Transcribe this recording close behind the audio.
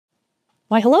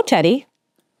Why, hello, Teddy.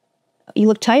 You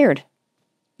look tired.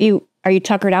 Are you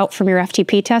tuckered out from your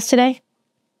FTP test today?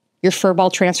 Your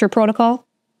furball transfer protocol?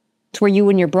 It's where you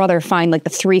and your brother find like the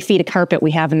 3 feet of carpet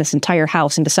we have in this entire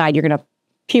house and decide you're gonna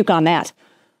puke on that.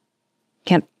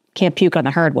 Can't puke on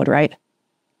the hardwood, right?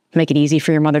 Make it easy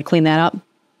for your mother to clean that up.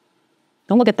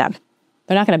 Don't look at them.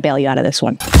 They're not gonna bail you out of this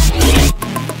one.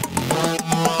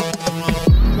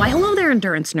 Why, hello there,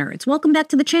 endurance nerds. Welcome back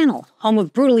to the channel, home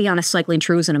of brutally honest cycling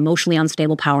truths and emotionally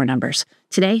unstable power numbers.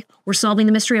 Today, we're solving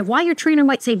the mystery of why your trainer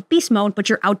might say beast mode, but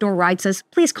your outdoor ride says,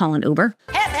 please call an Uber.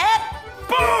 Hip, hip.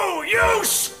 Boo, you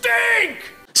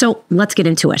stink! So let's get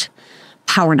into it.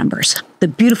 Power numbers, the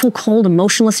beautiful, cold,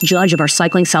 emotionless judge of our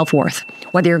cycling self-worth.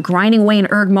 Whether you're grinding away in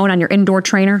erg mode on your indoor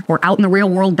trainer or out in the real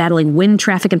world battling wind,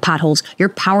 traffic, and potholes, your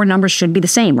power numbers should be the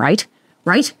same, right?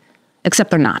 Right? Except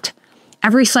they're not.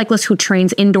 Every cyclist who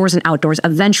trains indoors and outdoors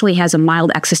eventually has a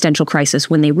mild existential crisis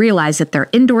when they realize that their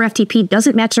indoor FTP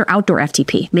doesn't match their outdoor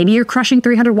FTP. Maybe you're crushing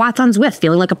 300 watts on Zwift,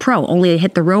 feeling like a pro, only to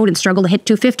hit the road and struggle to hit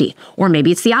 250. Or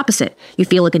maybe it's the opposite. You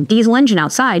feel like a diesel engine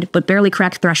outside, but barely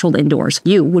crack threshold indoors.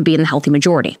 You would be in the healthy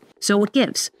majority. So what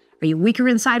gives? Are you weaker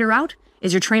inside or out?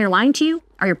 Is your trainer lying to you?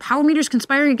 Are your power meters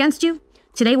conspiring against you?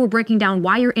 Today, we're breaking down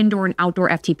why your indoor and outdoor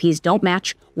FTPs don't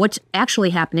match, what's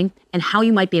actually happening, and how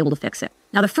you might be able to fix it.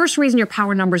 Now, the first reason your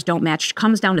power numbers don't match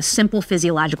comes down to simple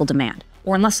physiological demand,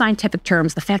 or in less scientific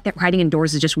terms, the fact that riding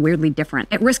indoors is just weirdly different.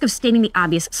 At risk of stating the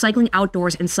obvious, cycling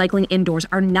outdoors and cycling indoors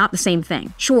are not the same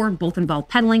thing. Sure, both involve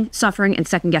pedaling, suffering, and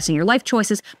second-guessing your life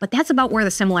choices, but that's about where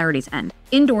the similarities end.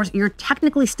 Indoors, you're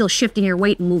technically still shifting your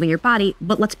weight and moving your body,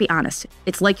 but let's be honest,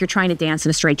 it's like you're trying to dance in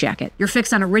a straitjacket. You're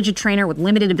fixed on a rigid trainer with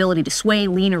limited ability to sway,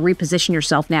 lean, or reposition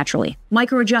yourself naturally.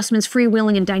 Micro-adjustments,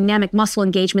 freewheeling, and dynamic muscle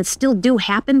engagements still do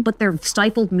happen, but they're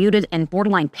stifled, muted, and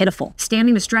borderline pitiful.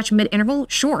 Standing to stretch mid-interval?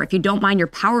 Sure, if you don't mind your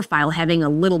power file having a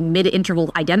little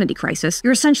mid-interval identity crisis.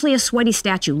 You're essentially a sweaty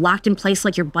statue, locked in place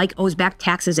like your bike owes back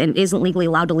taxes and isn't legally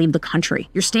allowed to leave the country.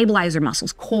 Your stabilizer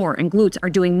muscles, core, and glutes are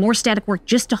doing more static work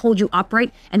just to hold you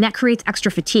upright, and that creates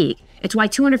extra fatigue. It's why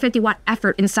 250-watt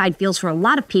effort inside feels for a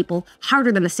lot of people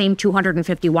harder than the same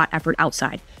 250-watt effort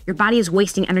outside. Your body is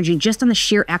wasting energy just on the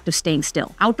sheer act of staying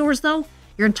still. Outdoors, though,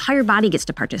 your entire body gets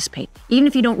to participate, even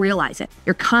if you don't realize it.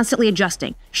 You're constantly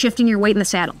adjusting, shifting your weight in the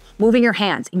saddle, moving your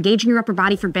hands, engaging your upper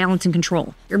body for balance and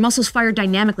control. Your muscles fire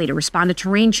dynamically to respond to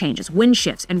terrain changes, wind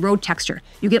shifts, and road texture.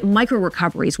 You get micro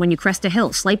recoveries when you crest a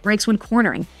hill, slight breaks when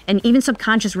cornering, and even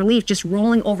subconscious relief just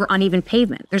rolling over uneven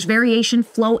pavement. There's variation,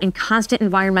 flow, and constant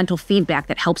environmental feedback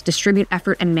that helps distribute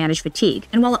effort and manage fatigue.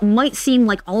 And while it might seem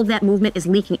like all of that movement is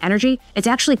leaking energy, it's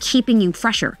actually keeping you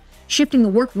fresher. Shifting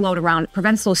the workload around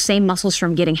prevents those same muscles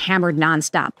from getting hammered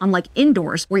nonstop, unlike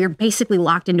indoors, where you're basically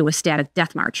locked into a static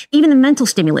death march. Even the mental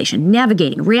stimulation,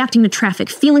 navigating, reacting to traffic,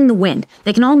 feeling the wind,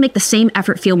 they can all make the same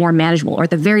effort feel more manageable, or at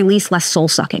the very least, less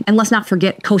soul-sucking. And let's not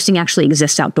forget, coasting actually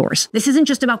exists outdoors. This isn't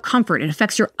just about comfort, it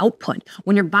affects your output.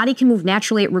 When your body can move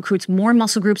naturally, it recruits more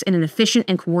muscle groups in an efficient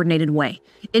and coordinated way.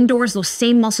 Indoors, those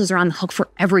same muscles are on the hook for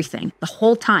everything, the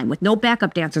whole time, with no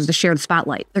backup dancers to share the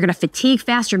spotlight. They're gonna fatigue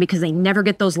faster because they never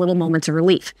get those little moments of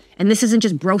relief. And this isn't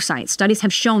just bro science. Studies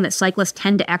have shown that cyclists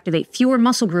tend to activate fewer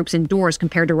muscle groups indoors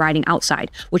compared to riding outside,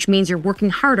 which means you're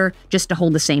working harder just to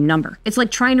hold the same number. It's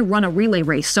like trying to run a relay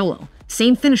race solo.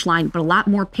 Same finish line, but a lot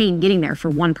more pain getting there for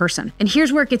one person. And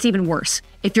here's where it gets even worse.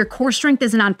 If your core strength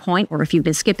isn't on point, or if you've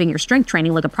been skipping your strength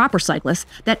training like a proper cyclist,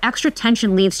 that extra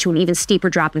tension leads to an even steeper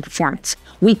drop in performance.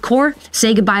 Weak core?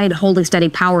 Say goodbye to holding steady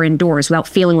power indoors without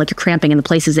feeling like you're cramping in the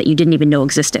places that you didn't even know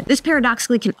existed. This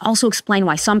paradoxically can also explain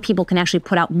why some people can actually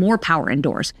put out more power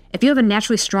indoors. If you have a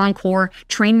naturally strong core,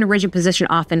 train in a rigid position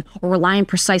often, or rely on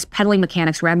precise pedaling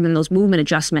mechanics rather than those movement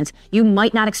adjustments, you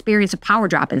might not experience a power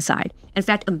drop inside. In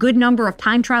fact, a good number of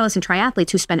time trialists and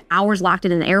triathletes who spend hours locked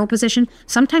in an aero position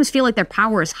sometimes feel like their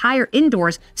power is higher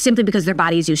indoors simply because their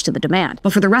body is used to the demand.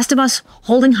 But for the rest of us,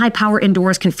 holding high power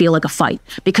indoors can feel like a fight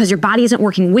because your body isn't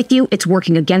working with you, it's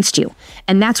working against you.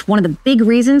 And that's one of the big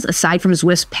reasons, aside from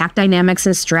Zwift's pack dynamics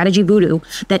and strategy voodoo,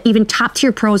 that even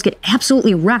top-tier pros get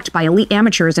absolutely wrecked by elite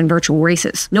amateurs in virtual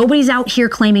races. Nobody's out here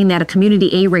claiming that a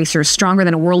community A racer is stronger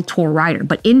than a world tour rider,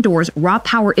 but indoors, raw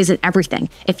power isn't everything.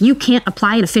 If you can't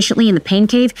apply it efficiently in the pain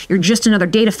cave, you're just another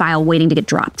data file waiting to get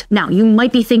dropped. Now, you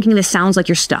might be thinking this sounds like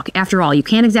you're stuck. After all, you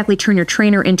can't exactly turn your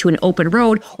trainer into an open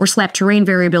road or slap terrain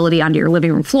variability onto your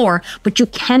living room floor, but you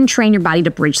can train your body to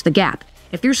bridge the gap.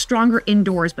 If you're stronger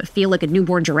indoors but feel like a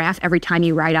newborn giraffe every time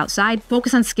you ride outside,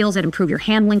 focus on skills that improve your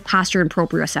handling, posture, and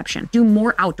proprioception. Do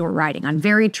more outdoor riding on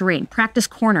varied terrain, practice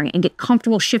cornering, and get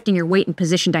comfortable shifting your weight and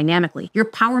position dynamically. Your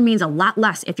power means a lot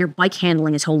less if your bike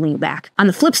handling is holding you back. On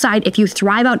the flip side, if you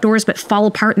thrive outdoors but fall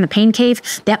apart in the pain cave,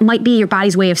 that might be your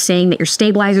body's way of saying that your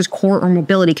stabilizers, core, or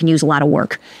mobility can use a lot of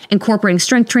work. Incorporating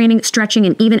strength training, stretching,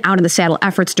 and even out of the saddle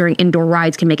efforts during indoor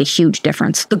rides can make a huge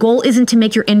difference. The goal isn't to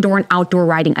make your indoor and outdoor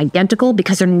riding identical,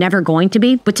 because they're never going to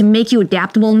be, but to make you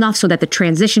adaptable enough so that the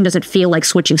transition doesn't feel like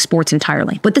switching sports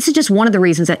entirely. But this is just one of the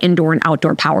reasons that indoor and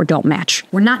outdoor power don't match.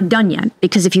 We're not done yet,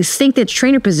 because if you think that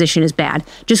trainer position is bad,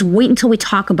 just wait until we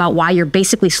talk about why you're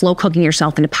basically slow cooking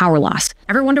yourself into power loss.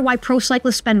 Ever wonder why pro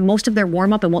cyclists spend most of their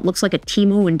warm-up in what looks like a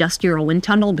Temu industrial wind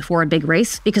tunnel before a big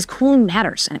race? Because cooling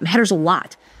matters, and it matters a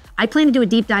lot. I plan to do a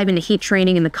deep dive into heat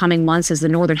training in the coming months as the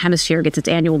Northern Hemisphere gets its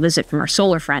annual visit from our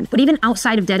solar friend. But even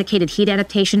outside of dedicated heat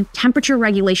adaptation, temperature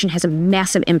regulation has a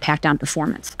massive impact on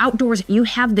performance. Outdoors, you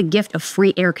have the gift of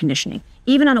free air conditioning.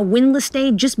 Even on a windless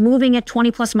day, just moving at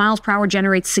 20+ miles per hour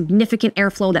generates significant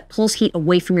airflow that pulls heat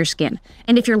away from your skin.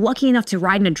 And if you're lucky enough to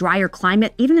ride in a drier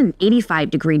climate, even an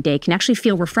 85-degree day can actually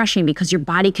feel refreshing because your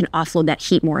body can offload that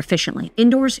heat more efficiently.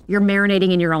 Indoors, you're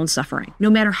marinating in your own suffering.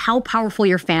 No matter how powerful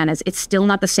your fan is, it's still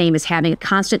not the same as having a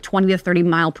constant 20 to 30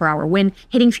 mile per hour wind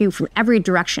hitting you from every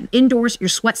direction. Indoors, your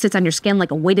sweat sits on your skin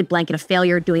like a weighted blanket of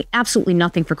failure, doing absolutely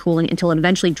nothing for cooling until it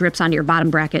eventually drips onto your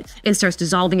bottom bracket and starts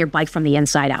dissolving your bike from the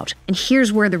inside out. And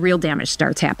here's where the real damage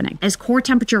starts happening. As core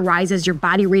temperature rises, your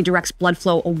body redirects blood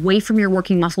flow away from your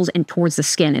working muscles and towards the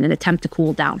skin in an attempt to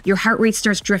cool down. Your heart rate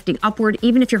starts drifting upward,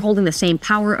 even if you're holding the same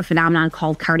power, a phenomenon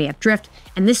called cardiac drift.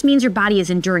 And this means your body is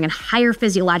enduring a higher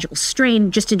physiological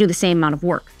strain just to do the same amount of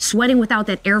work. Sweating without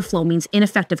that airflow means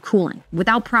ineffective cooling.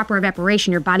 Without proper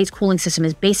evaporation, your body's cooling system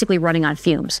is basically running on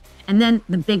fumes. And then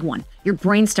the big one, your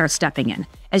brain starts stepping in.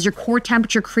 As your core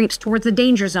temperature creeps towards the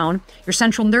danger zone, your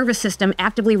central nervous system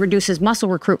actively reduces muscle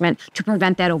recruitment to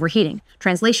prevent that overheating.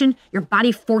 Translation, your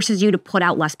body forces you to put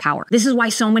out less power. This is why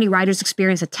so many riders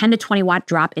experience a 10 to 20 watt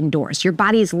drop indoors. Your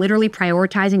body is literally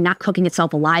prioritizing not cooking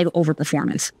itself alive over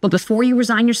performance. But before you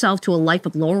resign yourself to a life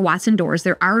of lower watts indoors,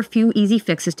 there are a few easy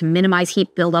fixes to minimize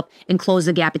heat buildup and close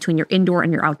the gap between your indoor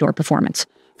and your outdoor performance.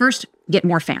 First, get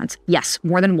more fans. Yes,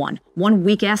 more than one. One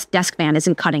weak-ass desk fan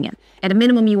isn't cutting it. At a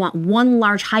minimum, you want one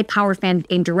large high-power fan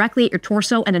aimed directly at your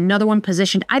torso and another one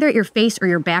positioned either at your face or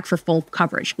your back for full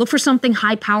coverage. Look for something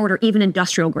high-powered or even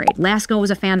industrial grade. Lasco is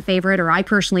a fan favorite, or I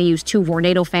personally use 2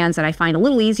 Vornado fans that I find a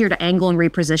little easier to angle and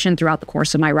reposition throughout the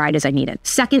course of my ride as I need it.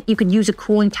 Second, you could use a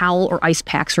cooling towel or ice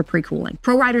packs for pre-cooling.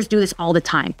 Pro riders do this all the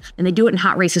time, and they do it in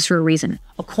hot races for a reason.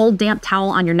 A cold, damp towel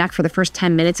on your neck for the first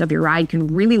 10 minutes of your ride can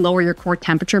really lower your core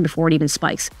temperature before it even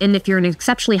spikes. And if you're in an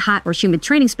exceptionally hot or humid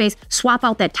training space, swap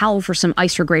out that towel for some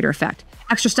ice for greater effect.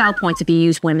 Extra style points if you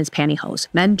use women's pantyhose.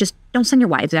 Men, just don't send your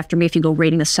wives after me if you go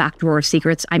raiding the sock drawer of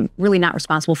secrets. I'm really not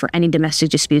responsible for any domestic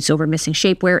disputes over missing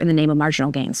shapewear in the name of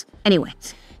marginal gains. Anyway.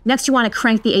 Next, you want to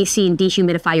crank the AC and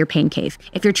dehumidify your pain cave.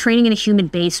 If you're training in a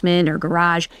humid basement or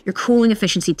garage, your cooling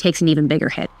efficiency takes an even bigger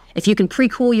hit. If you can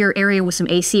pre-cool your area with some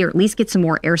AC or at least get some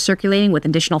more air circulating with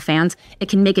additional fans, it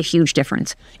can make a huge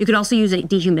difference. You could also use a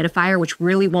dehumidifier, which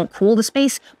really won't cool the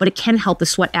space, but it can help the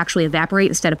sweat actually evaporate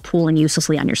instead of pooling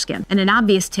uselessly on your skin. And an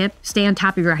obvious tip, stay on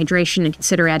top of your hydration and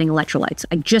consider adding electrolytes.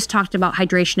 I just talked about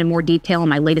hydration in more detail in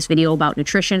my latest video about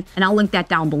nutrition, and I'll link that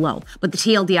down below. But the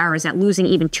TLDR is that losing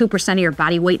even 2% of your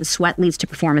body weight in sweat leads to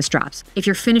performance drops. If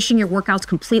you're finishing your workouts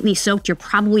completely soaked, you're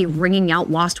probably wringing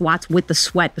out lost watts with the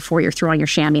sweat before you're throwing your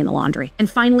chamois in the laundry. And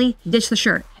finally, ditch the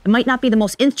shirt. It might not be the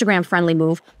most Instagram-friendly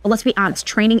move, but let's be honest,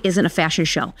 training isn't a fashion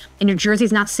show, and your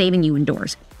jersey's not saving you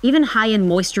indoors. Even high-end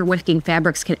moisture-wicking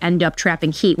fabrics can end up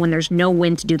trapping heat when there's no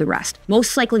wind to do the rest.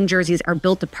 Most cycling jerseys are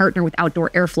built to partner with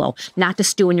outdoor airflow, not to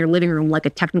stew in your living room like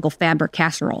a technical fabric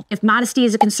casserole. If modesty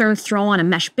is a concern, throw on a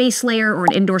mesh base layer or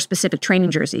an indoor-specific training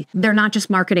jersey. They're not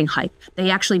just marketing hype. They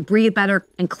actually breathe better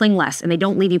and cling less, and they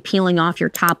don't leave you peeling off your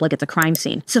top like it's a crime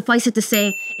scene. Suffice it to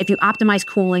say, if you optimize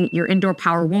cooling, your indoor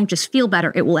power won't just feel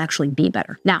better, it will actually be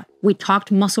better. Now, we talked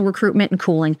muscle recruitment and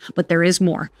cooling, but there is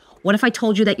more. What if I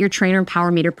told you that your trainer and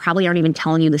power meter probably aren't even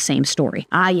telling you the same story?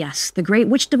 Ah, yes, the great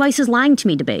which device is lying to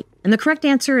me debate. And the correct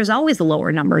answer is always the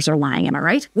lower numbers are lying, am I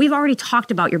right? We've already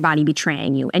talked about your body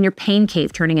betraying you and your pain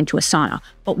cave turning into a sauna.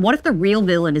 But what if the real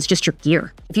villain is just your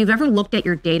gear? If you've ever looked at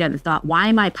your data and thought, why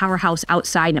am I a powerhouse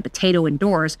outside and a potato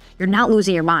indoors, you're not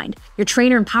losing your mind. Your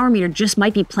trainer and power meter just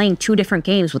might be playing 2 different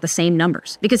games with the same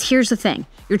numbers. Because here's the thing,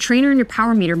 your trainer and your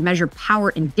power meter measure power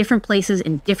in different places,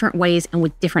 in different ways, and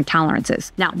with different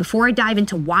tolerances. Now, before before I dive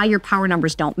into why your power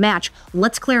numbers don't match,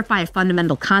 let's clarify a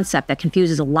fundamental concept that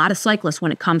confuses a lot of cyclists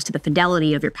when it comes to the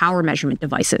fidelity of your power measurement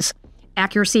devices.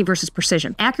 Accuracy versus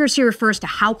precision. Accuracy refers to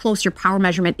how close your power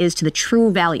measurement is to the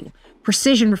true value.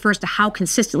 Precision refers to how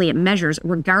consistently it measures,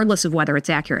 regardless of whether it's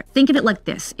accurate. Think of it like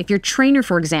this. If your trainer,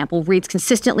 for example, reads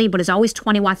consistently but is always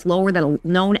 20 watts lower than a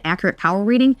known accurate power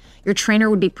reading, your trainer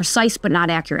would be precise but not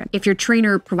accurate. If your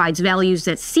trainer provides values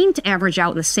that seem to average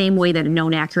out in the same way that a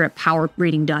known accurate power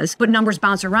reading does, but numbers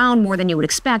bounce around more than you would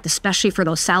expect, especially for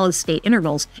those solid state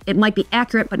intervals, it might be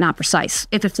accurate but not precise.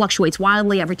 If it fluctuates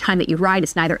wildly every time that you ride,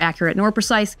 it's neither accurate nor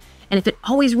precise. And if it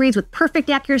always reads with perfect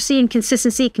accuracy and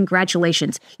consistency,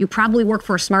 congratulations. You probably work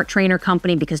for a smart trainer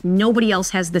company because nobody else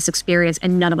has this experience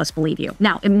and none of us believe you.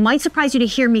 Now, it might surprise you to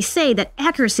hear me say that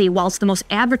accuracy, while it's the most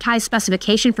advertised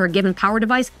specification for a given power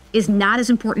device, is not as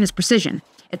important as precision.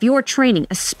 If you are training,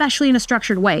 especially in a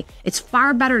structured way, it's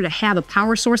far better to have a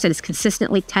power source that is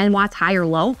consistently 10 watts high or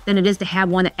low than it is to have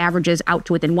one that averages out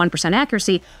to within 1%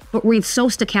 accuracy, but reads so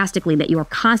stochastically that you are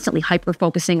constantly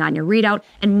hyper-focusing on your readout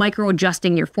and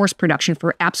micro-adjusting your force production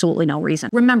for absolutely no reason.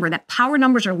 Remember that power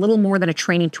numbers are little more than a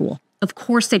training tool. Of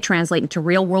course, they translate into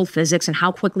real-world physics and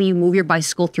how quickly you move your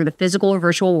bicycle through the physical or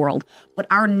virtual world, but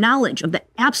our knowledge of the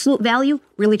absolute value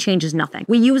really changes nothing.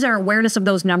 We use our awareness of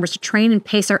those numbers to train and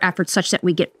pace our efforts such that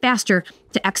we get faster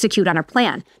to execute on our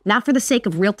plan, not for the sake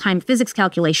of real-time physics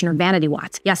calculation or vanity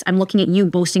watts. Yes, I'm looking at you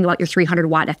boasting about your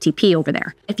 300-watt FTP over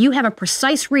there. If you have a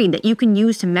precise read that you can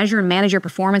use to measure and manage your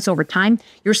performance over time,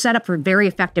 you're set up for very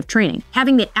effective training.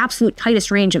 Having the absolute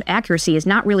tightest range of accuracy is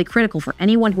not really critical for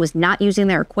anyone who is not using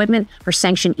their equipment for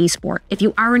sanctioned esport. If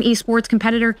you are an esports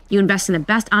competitor, you invest in the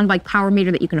best on-bike power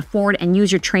meter that you can afford and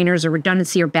use your trainer as a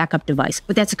redundancy or backup device.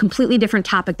 But that's a completely different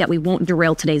topic that we won't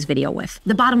derail today's video with.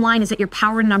 The bottom line is that your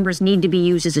power numbers need to be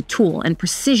used as a tool, and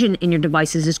precision in your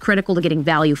devices is critical to getting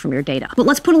value from your data. But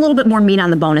let's put a little bit more meat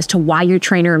on the bone as to why your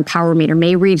trainer and power meter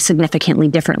may read significantly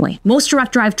differently. Most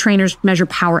direct drive trainers measure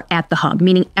power at the hub,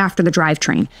 meaning after the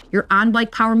drivetrain. Your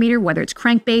on-bike power meter, whether it's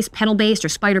crank-based, pedal-based, or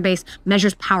spider-based,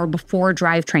 measures power before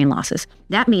drivetrain losses.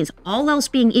 That means, all else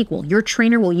being equal, your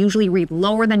trainer will usually read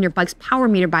lower than your bike's power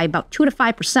meter by about 2 to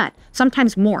 5%,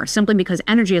 sometimes more, simply because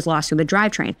energy is lost through the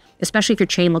drivetrain, especially if your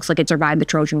chain looks like it survived the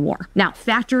Trojan War. Now,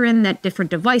 factor in that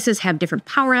different devices have different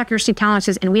power accuracy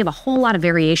tolerances, and we have a whole lot of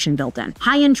variation built in.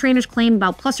 High-end trainers claim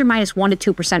about plus or minus 1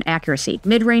 to 2% accuracy.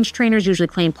 Mid-range trainers usually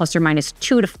claim plus or minus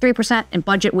 2 to 3%, and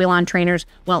budget wheel-on trainers,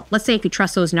 well, let's say if you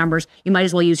trust those numbers, you might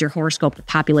as well use your horoscope to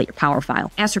populate your power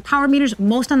file. As for power meters,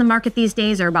 most on the market these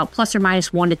days are about plus or minus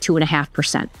 1 to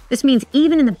 2.5%. This means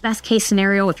even in the best case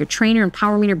scenario, if your trainer and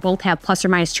power meter both have plus or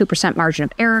minus 2% margin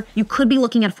of error, you could be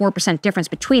looking at a 4% difference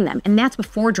between them, and that's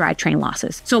before drivetrain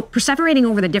losses. So perseverating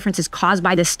over the differences caused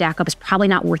by this stack up is probably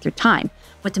not worth your time.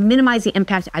 But to minimize the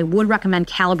impact, I would recommend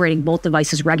calibrating both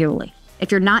devices regularly. If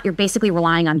you're not, you're basically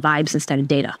relying on vibes instead of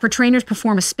data. For trainers,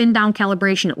 perform a spin down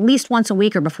calibration at least once a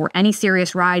week or before any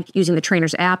serious ride using the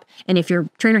trainer's app. And if your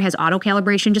trainer has auto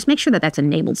calibration, just make sure that that's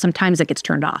enabled. Sometimes it gets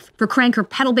turned off. For crank or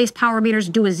pedal-based power meters,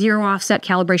 do a zero offset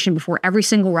calibration before every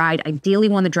single ride, ideally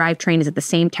when the drivetrain is at the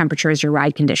same temperature as your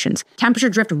ride conditions. Temperature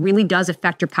drift really does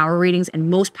affect your power readings,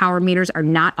 and most power meters are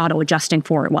not auto-adjusting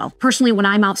for it well. Personally, when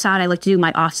I'm outside, I like to do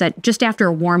my offset just after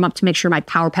a warm-up to make sure my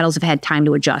power pedals have had time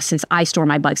to adjust, since I store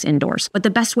my bikes indoors. But the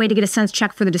best way to get a sense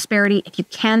check for the disparity, if you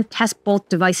can, test both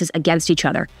devices against each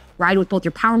other. Ride with both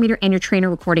your power meter and your trainer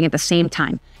recording at the same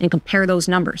time and compare those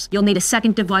numbers. You'll need a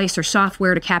second device or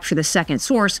software to capture the second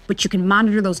source, but you can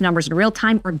monitor those numbers in real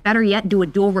time, or better yet, do a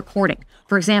dual recording.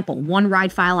 For example, one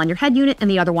ride file on your head unit and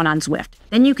the other one on Zwift.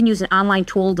 Then you can use an online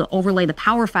tool to overlay the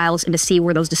power files and to see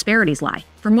where those disparities lie.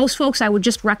 For most folks, I would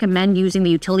just recommend using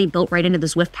the utility built right into the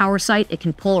Zwift Power site. It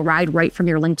can pull a ride right from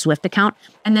your linked Zwift account,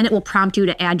 and then it will prompt you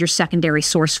to add your secondary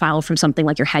source file from something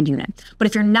like your head unit. But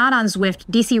if you're not on Zwift,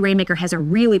 DC Rainmaker has a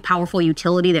really powerful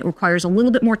utility that requires a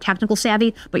little bit more technical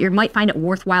savvy, but you might find it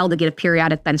worthwhile to get a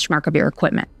periodic benchmark of your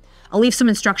equipment. I'll leave some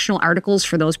instructional articles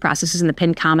for those processes in the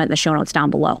pinned comment in the show notes down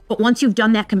below. But once you've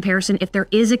done that comparison, if there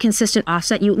is a consistent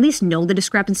offset, you at least know the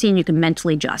discrepancy and you can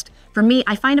mentally adjust. For me,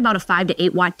 I find about a 5 to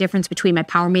 8 watt difference between my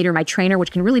power meter and my trainer,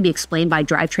 which can really be explained by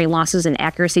drivetrain losses and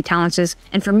accuracy tolerances.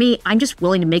 And for me, I'm just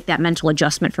willing to make that mental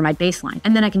adjustment for my baseline.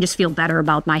 And then I can just feel better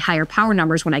about my higher power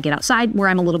numbers when I get outside, where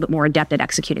I'm a little bit more adept at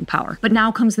executing power. But now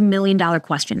comes the million-dollar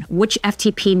question: which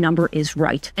FTP number is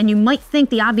right? And you might think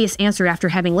the obvious answer after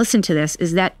having listened to this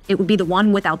is that it would be the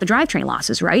one without the drivetrain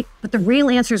losses, right? But the real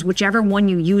answer is whichever one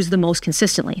you use the most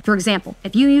consistently. For example,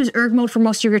 if you use erg mode for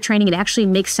most of your training, it actually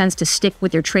makes sense to stick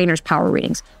with your trainer's power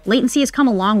readings. Latency has come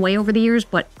a long way over the years,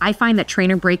 but I find that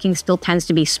trainer braking still tends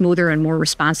to be smoother and more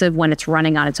responsive when it's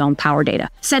running on its own power data.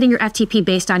 Setting your FTP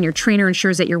based on your trainer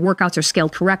ensures that your workouts are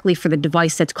scaled correctly for the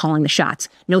device that's calling the shots.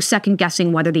 No second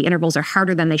guessing whether the intervals are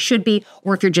harder than they should be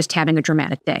or if you're just having a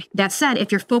dramatic day. That said,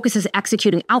 if your focus is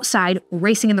executing outside or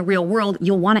racing in the real world,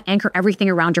 you'll want to anchor everything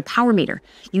around your power meter.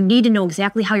 You need to know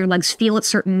exactly how your legs feel at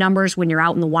certain numbers when you're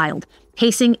out in the wild.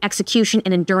 Pacing, execution,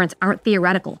 and endurance aren't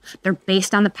theoretical. They're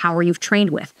based on the power you've trained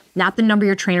with, not the number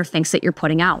your trainer thinks that you're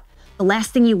putting out. The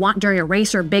last thing you want during a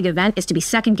race or a big event is to be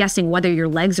second-guessing whether your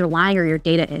legs are lying or your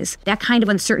data is. That kind of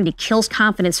uncertainty kills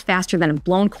confidence faster than a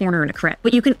blown corner in a crit.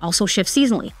 But you can also shift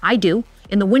seasonally. I do.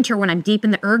 In the winter, when I'm deep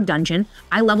in the erg dungeon,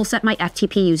 I level set my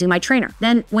FTP using my trainer.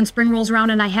 Then, when spring rolls around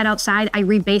and I head outside, I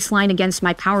re-baseline against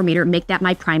my power meter and make that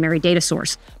my primary data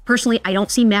source. Personally, I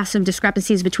don't see massive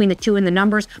discrepancies between the two in the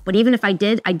numbers, but even if I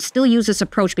did, I'd still use this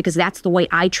approach because that's the way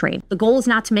I train. The goal is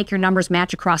not to make your numbers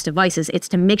match across devices, it's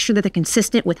to make sure that they're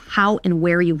consistent with how and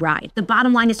where you ride. The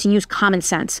bottom line is to use common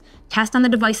sense. Test on the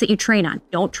device that you train on.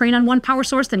 Don't train on one power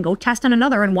source, then go test on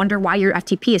another and wonder why your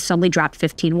FTP has suddenly dropped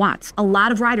 15 watts. A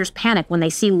lot of riders panic when they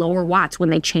see lower watts when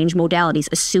they change modalities,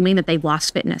 assuming that they've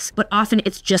lost fitness. But often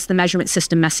it's just the measurement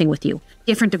system messing with you.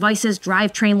 Different devices,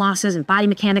 drivetrain losses, and body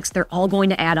mechanics, they're all going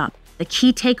to add up. The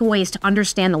key takeaway is to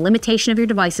understand the limitation of your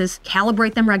devices,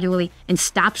 calibrate them regularly, and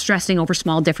stop stressing over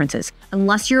small differences.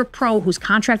 Unless you're a pro whose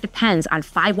contract depends on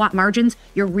 5-watt margins,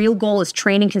 your real goal is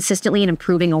training consistently and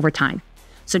improving over time.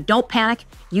 So don't panic,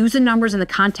 use the numbers in the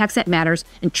context that matters,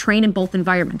 and train in both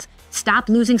environments. Stop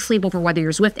losing sleep over whether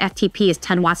your Zwift FTP is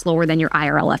 10 watts lower than your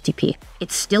IRL FTP.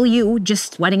 It's still you,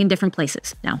 just sweating in different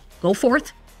places. Now, go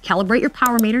forth, calibrate your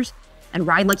power meters, and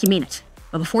ride like you mean it.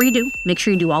 But before you do, make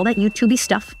sure you do all that YouTubey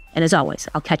stuff. And as always,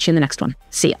 I'll catch you in the next one.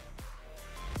 See ya.